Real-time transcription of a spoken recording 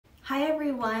Hi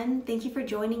everyone, thank you for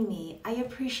joining me. I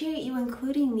appreciate you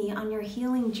including me on your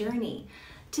healing journey.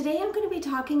 Today I'm going to be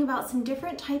talking about some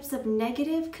different types of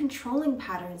negative controlling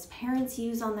patterns parents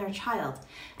use on their child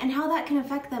and how that can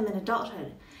affect them in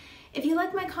adulthood. If you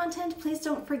like my content, please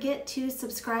don't forget to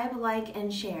subscribe, like,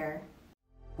 and share.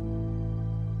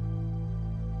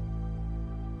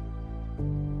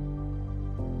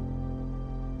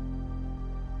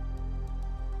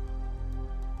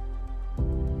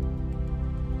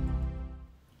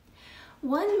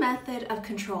 One method of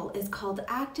control is called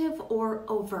active or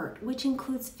overt, which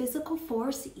includes physical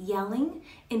force, yelling,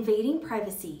 invading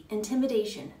privacy,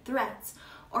 intimidation, threats,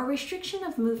 or restriction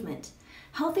of movement.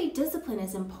 Healthy discipline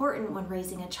is important when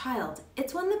raising a child.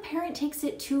 It's when the parent takes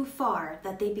it too far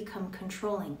that they become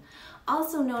controlling.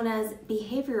 Also known as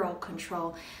behavioral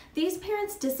control, these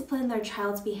parents discipline their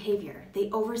child's behavior. They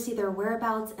oversee their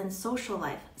whereabouts and social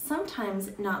life,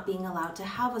 sometimes not being allowed to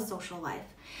have a social life.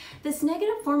 This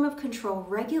negative form of control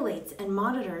regulates and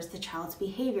monitors the child's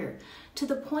behavior to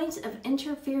the point of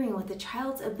interfering with the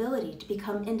child's ability to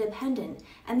become independent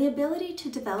and the ability to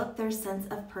develop their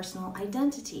sense of personal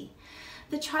identity.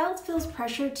 The child feels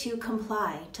pressure to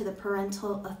comply to the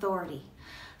parental authority.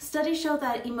 Studies show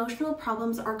that emotional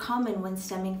problems are common when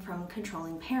stemming from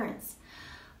controlling parents.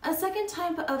 A second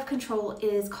type of control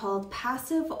is called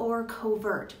passive or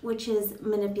covert, which is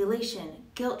manipulation,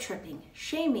 guilt-tripping,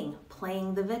 shaming,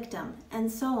 playing the victim,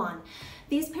 and so on.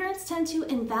 These parents tend to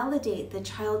invalidate the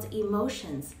child's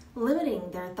emotions, limiting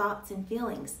their thoughts and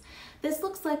feelings. This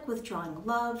looks like withdrawing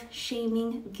love,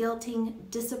 shaming,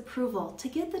 guilting, disapproval to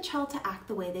get the child to act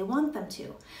the way they want them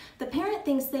to. The parent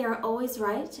thinks they are always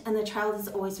right and the child is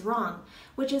always wrong,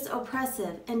 which is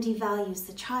oppressive and devalues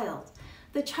the child.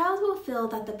 The child will feel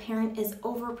that the parent is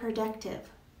overprotective,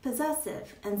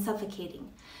 possessive, and suffocating.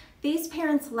 These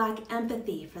parents lack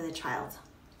empathy for the child.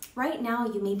 Right now,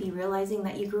 you may be realizing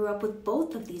that you grew up with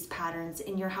both of these patterns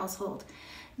in your household.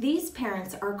 These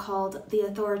parents are called the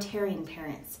authoritarian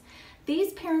parents.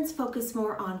 These parents focus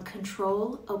more on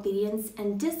control, obedience,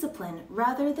 and discipline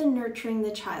rather than nurturing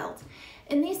the child.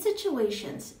 In these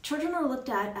situations, children are looked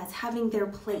at as having their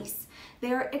place.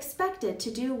 They are expected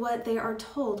to do what they are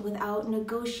told without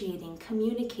negotiating,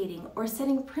 communicating, or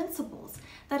setting principles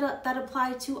that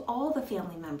apply to all the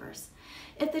family members.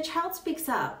 If the child speaks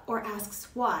up or asks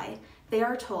why, they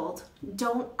are told,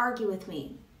 "Don't argue with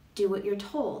me. Do what you're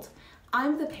told.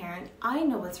 I'm the parent. I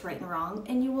know what's right and wrong,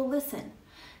 and you will listen."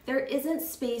 There isn't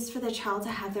space for the child to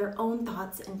have their own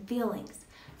thoughts and feelings.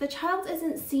 The child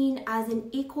isn't seen as an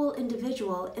equal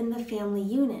individual in the family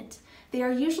unit. They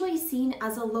are usually seen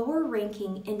as a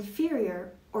lower-ranking,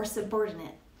 inferior, or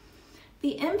subordinate.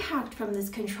 The impact from this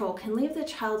control can leave the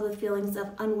child with feelings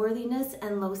of unworthiness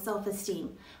and low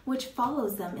self-esteem, which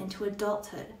follows them into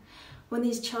adulthood. When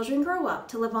these children grow up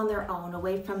to live on their own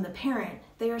away from the parent,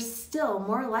 they are still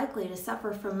more likely to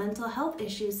suffer from mental health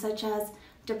issues such as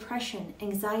depression,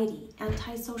 anxiety,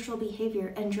 antisocial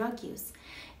behavior, and drug use.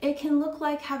 It can look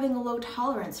like having a low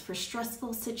tolerance for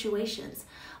stressful situations,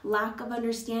 lack of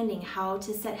understanding how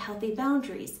to set healthy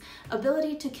boundaries,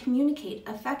 ability to communicate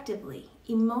effectively,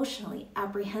 emotionally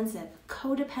apprehensive,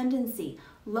 codependency,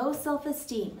 low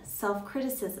self-esteem,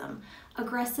 self-criticism,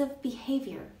 aggressive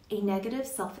behavior, a negative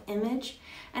self-image,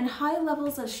 and high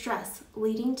levels of stress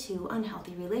leading to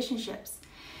unhealthy relationships.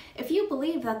 If you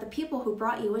believe that the people who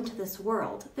brought you into this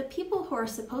world, the people who are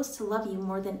supposed to love you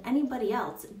more than anybody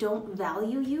else, don't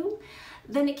value you,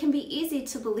 then it can be easy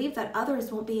to believe that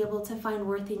others won't be able to find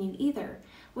worth in you either,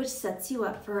 which sets you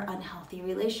up for unhealthy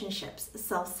relationships,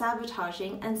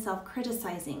 self-sabotaging, and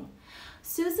self-criticizing.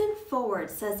 Susan Forward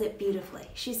says it beautifully.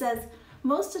 She says,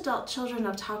 "Most adult children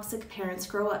of toxic parents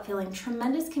grow up feeling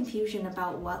tremendous confusion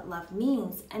about what love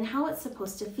means and how it's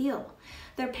supposed to feel.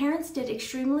 Their parents did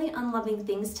extremely unloving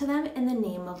things to them in the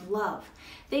name of love.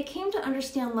 They came to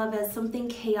understand love as something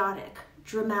chaotic,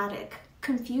 dramatic,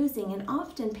 confusing, and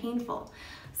often painful,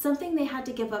 something they had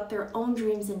to give up their own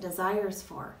dreams and desires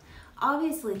for.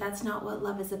 Obviously, that's not what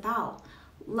love is about.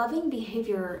 Loving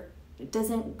behavior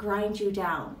doesn't grind you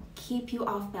down, keep you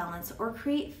off balance, or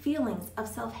create feelings of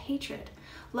self-hatred.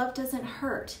 Love doesn't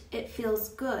hurt, it feels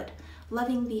good.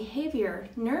 Loving behavior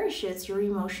nourishes your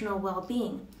emotional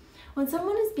well-being. When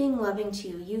someone is being loving to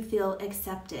you, you feel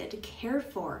accepted, cared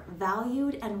for,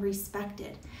 valued, and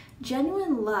respected.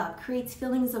 Genuine love creates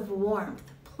feelings of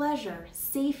warmth, pleasure,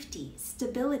 safety,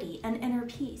 stability, and inner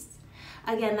peace."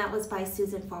 Again, that was by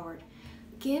Susan Forward.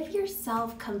 Give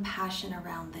yourself compassion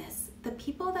around this. The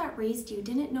people that raised you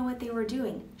didn't know what they were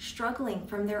doing, struggling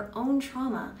from their own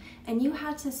trauma, and you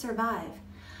had to survive.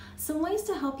 Some ways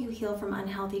to help you heal from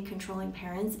unhealthy controlling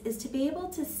parents is to be able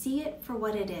to see it for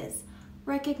what it is,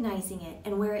 Recognizing it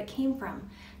and where it came from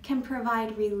can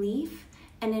provide relief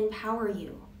and empower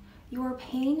you. Your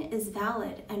pain is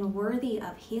valid and worthy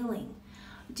of healing.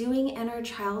 Doing inner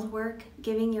child work,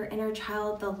 giving your inner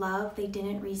child the love they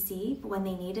didn't receive when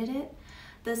they needed it,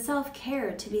 the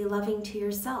self-care to be loving to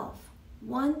yourself,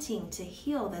 wanting to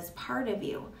heal this part of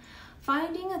you,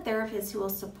 finding a therapist who will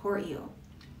support you.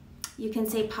 You can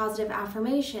say positive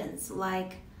affirmations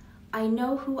like, I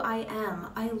know who I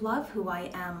am, I love who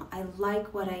I am, I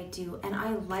like what I do, and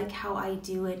I like how I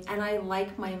do it, and I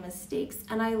like my mistakes,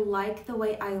 and I like the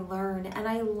way I learn, and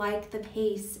I like the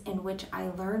pace in which I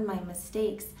learn my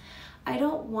mistakes. I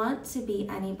don't want to be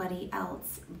anybody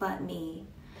else but me.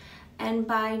 And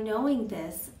by knowing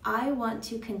this, I want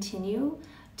to continue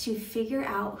to figure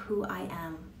out who I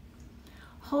am.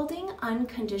 Holding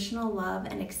unconditional love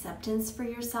and acceptance for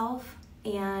yourself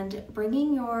and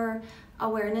bringing your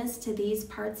awareness to these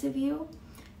parts of you,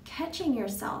 catching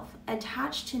yourself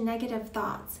attached to negative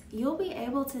thoughts, you'll be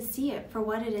able to see it for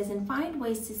what it is and find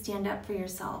ways to stand up for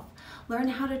yourself. Learn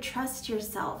how to trust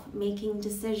yourself making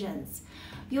decisions.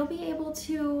 You'll be able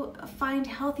to find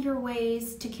healthier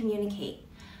ways to communicate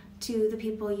to the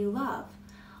people you love.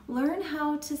 Learn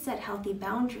how to set healthy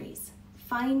boundaries.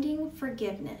 Finding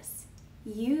forgiveness.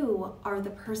 You are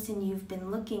the person you've been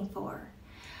looking for.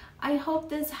 I hope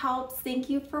this helps. Thank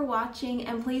you for watching,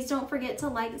 and please don't forget to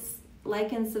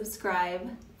like and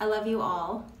subscribe. I love you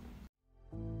all.